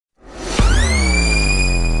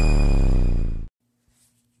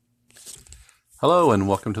Hello and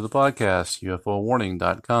welcome to the podcast,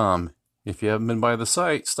 UFOwarning.com. If you haven't been by the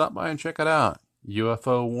site, stop by and check it out,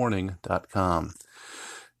 UFOwarning.com.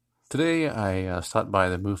 Today I stopped by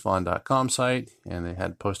the MUFON.com site and they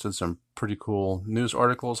had posted some pretty cool news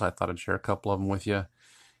articles. I thought I'd share a couple of them with you.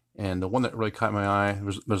 And the one that really caught my eye,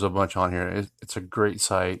 there's a bunch on here. It's a great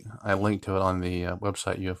site. I linked to it on the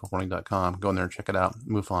website, UFOwarning.com. Go in there and check it out,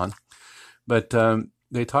 MUFON. But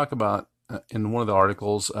they talk about in one of the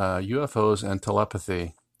articles, UFOs and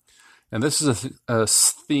telepathy. And this is a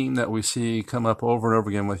theme that we see come up over and over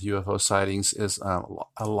again with UFO sightings is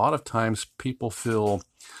a lot of times people feel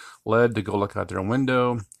led to go look out their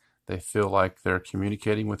window. They feel like they're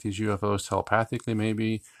communicating with these UFOs telepathically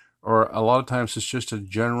maybe, or a lot of times it's just a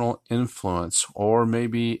general influence or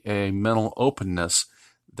maybe a mental openness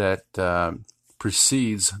that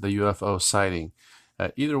precedes the UFO sighting.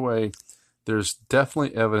 Either way, there's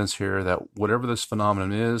definitely evidence here that whatever this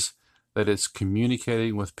phenomenon is, that it's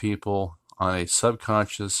communicating with people on a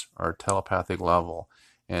subconscious or telepathic level.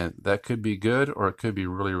 And that could be good or it could be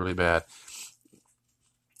really, really bad.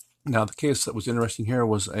 Now, the case that was interesting here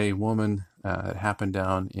was a woman that happened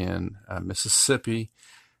down in Mississippi.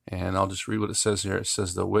 And I'll just read what it says here. It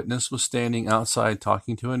says the witness was standing outside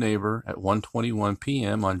talking to a neighbor at 1:21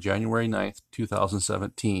 p.m. on January 9th,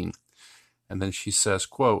 2017. And then she says,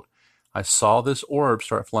 quote, I saw this orb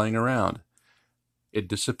start flying around. It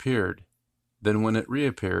disappeared. Then when it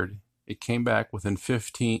reappeared, it came back with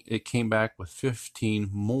 15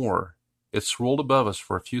 more. It swirled above us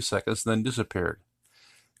for a few seconds, then disappeared.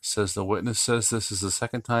 It says the witness says this is the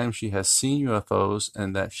second time she has seen UFOs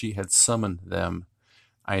and that she had summoned them.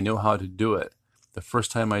 I know how to do it. The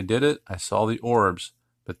first time I did it, I saw the orbs,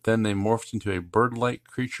 but then they morphed into a bird-like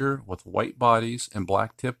creature with white bodies and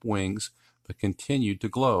black-tipped wings, but continued to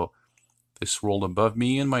glow. They swirled above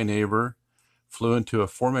me and my neighbor, flew into a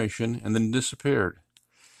formation, and then disappeared.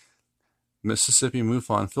 Mississippi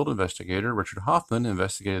MUFON field investigator Richard Hoffman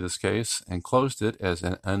investigated this case and closed it as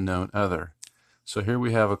an unknown other. So here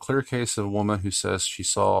we have a clear case of a woman who says she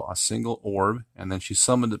saw a single orb, and then she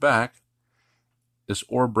summoned it back. This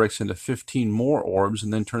orb breaks into 15 more orbs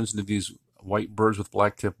and then turns into these white birds with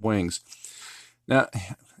black-tipped wings. Now,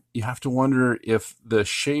 you have to wonder if the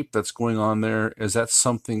shape that's going on there, is that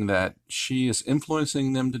something that she is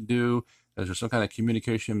influencing them to do? Is there some kind of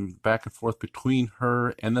communication back and forth between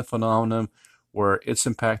her and the phenomenon where it's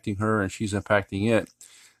impacting her and she's impacting it?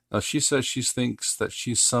 Now, she says she thinks that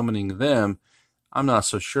she's summoning them. I'm not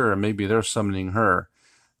so sure. Maybe they're summoning her.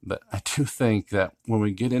 But I do think that when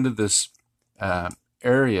we get into this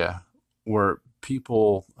area where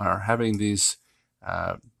people are having these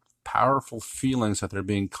powerful feelings that they're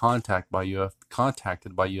being contacted by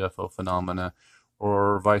UFO phenomena,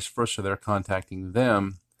 or vice versa, they're contacting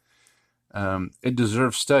them, it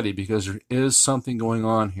deserves study because there is something going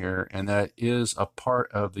on here, and that is a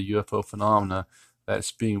part of the UFO phenomena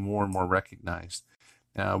that's being more and more recognized.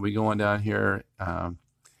 Now, we go on down here.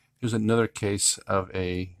 Here's another case of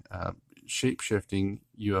a shape-shifting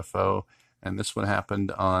UFO, and this one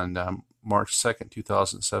happened on March 2nd,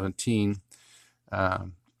 2017.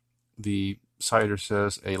 The citer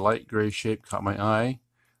says, a light gray shape caught my eye.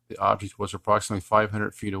 The object was approximately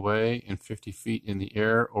 500 feet away and 50 feet in the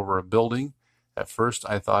air over a building. At first,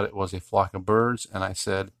 I thought it was a flock of birds, and I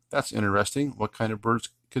said, that's interesting. What kind of birds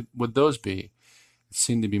would those be? It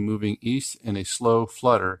seemed to be moving east in a slow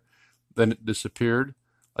flutter. Then it disappeared,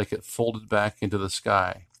 like it folded back into the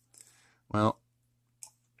sky. Well,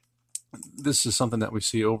 this is something that we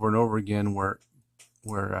see over and over again where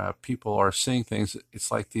people are seeing things. It's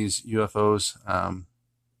like these UFOs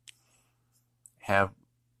have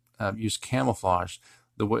used camouflage.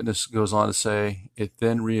 The witness goes on to say, it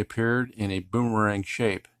then reappeared in a boomerang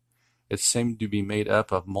shape. It seemed to be made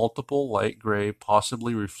up of multiple light gray,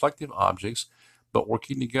 possibly reflective objects, but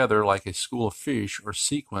working together like a school of fish or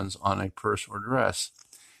sequins on a purse or dress.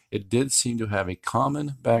 It did seem to have a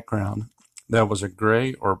common background that was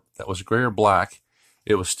gray or black.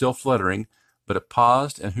 It was still fluttering, but it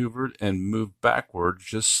paused and hovered and moved backward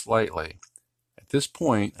just slightly. At this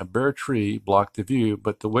point, a bare tree blocked the view,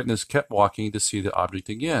 but the witness kept walking to see the object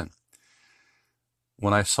again.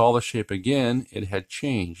 When I saw the shape again, it had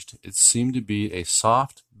changed. It seemed to be a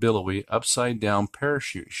soft, billowy, upside-down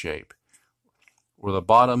parachute shape, or the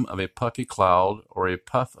bottom of a puffy cloud or a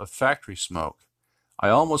puff of factory smoke. I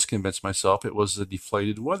almost convinced myself it was a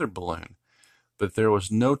deflated weather balloon, but there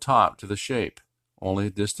was no top to the shape, only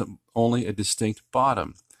a distinct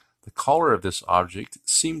bottom. The color of this object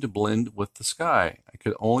seemed to blend with the sky. I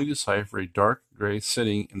could only decipher a dark gray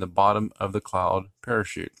sitting in the bottom of the cloud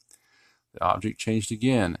parachute. The object changed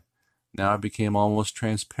again. Now it became almost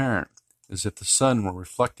transparent. as if the sun were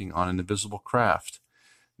reflecting on an invisible craft.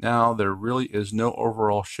 Now there really is no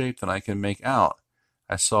overall shape that I can make out.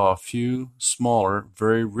 I saw a few smaller,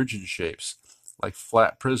 very rigid shapes, like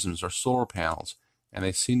flat prisms or solar panels, and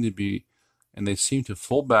they seemed to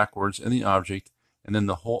fold backwards in the object, and then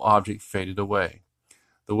the whole object faded away.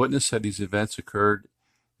 The witness said these events occurred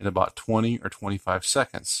in about 20 or 25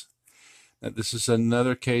 seconds. Now, this is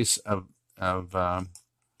another case of the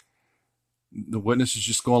witness is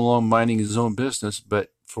just going along minding his own business,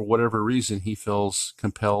 but for whatever reason he feels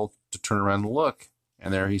compelled to turn around and look,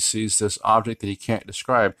 and there he sees this object that he can't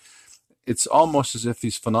describe. It's almost as if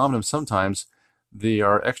these phenomena sometimes they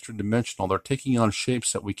are extra dimensional. They're taking on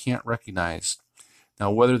shapes that we can't recognize.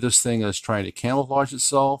 Now, whether this thing is trying to camouflage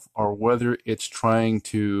itself or whether it's trying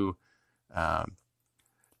to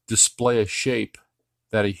display a shape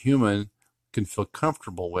that a human can feel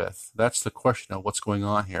comfortable with, that's the question of what's going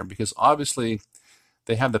on here, because obviously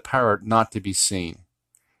they have the power not to be seen.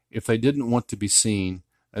 If they didn't want to be seen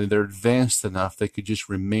and they're advanced enough, they could just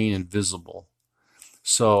remain invisible.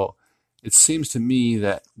 So it seems to me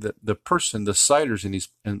that the person, the sighters in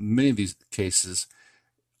many of these cases,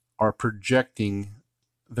 are projecting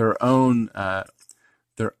their own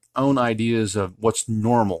ideas of what's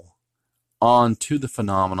normal onto the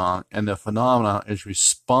phenomenon, and the phenomenon is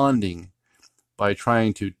responding by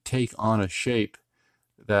trying to take on a shape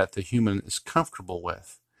that the human is comfortable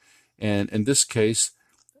with. And in this case,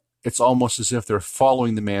 it's almost as if they're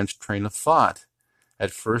following the man's train of thought.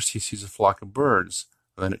 At first, he sees a flock of birds,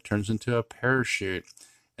 then it turns into a parachute,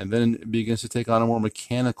 and then it begins to take on a more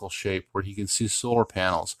mechanical shape where he can see solar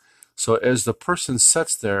panels. So as the person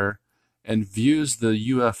sits there and views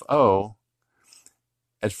the UFO,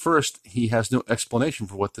 at first he has no explanation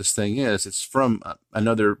for what this thing is. It's from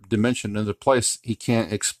another dimension, another place. He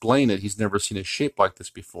can't explain it. He's never seen a shape like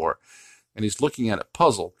this before, and he's looking at it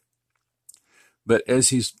puzzled. But as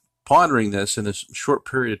he's pondering this in this short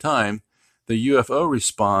period of time, the UFO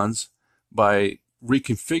responds by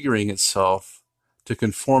reconfiguring itself to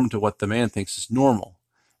conform to what the man thinks is normal.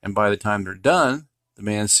 And by the time they're done, the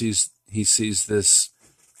man sees this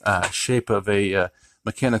shape of a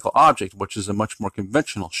mechanical object, which is a much more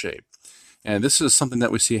conventional shape. And this is something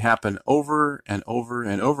that we see happen over and over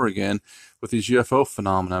and over again with these UFO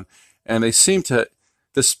phenomena. And they seem to,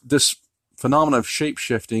 this phenomenon of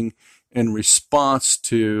shape-shifting in response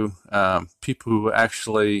to people who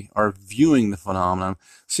actually are viewing the phenomenon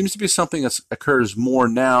seems to be something that occurs more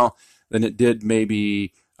now than it did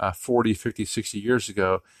maybe 40, 50, 60 years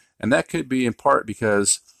ago. And that could be in part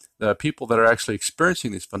because the people that are actually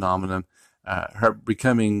experiencing these phenomena are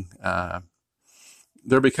becoming more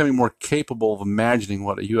capable of imagining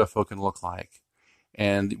what a UFO can look like.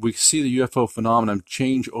 And we see the UFO phenomenon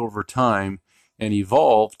change over time and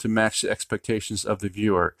evolve to match the expectations of the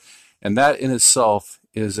viewer. And that in itself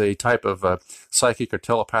is a type of psychic or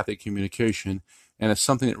telepathic communication, and it's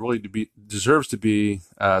something that really deserves to be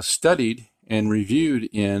studied and reviewed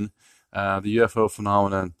in the UFO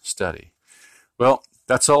phenomenon study. Well,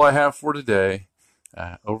 that's all I have for today.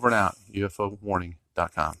 Over and out,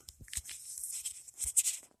 ufowarning.com.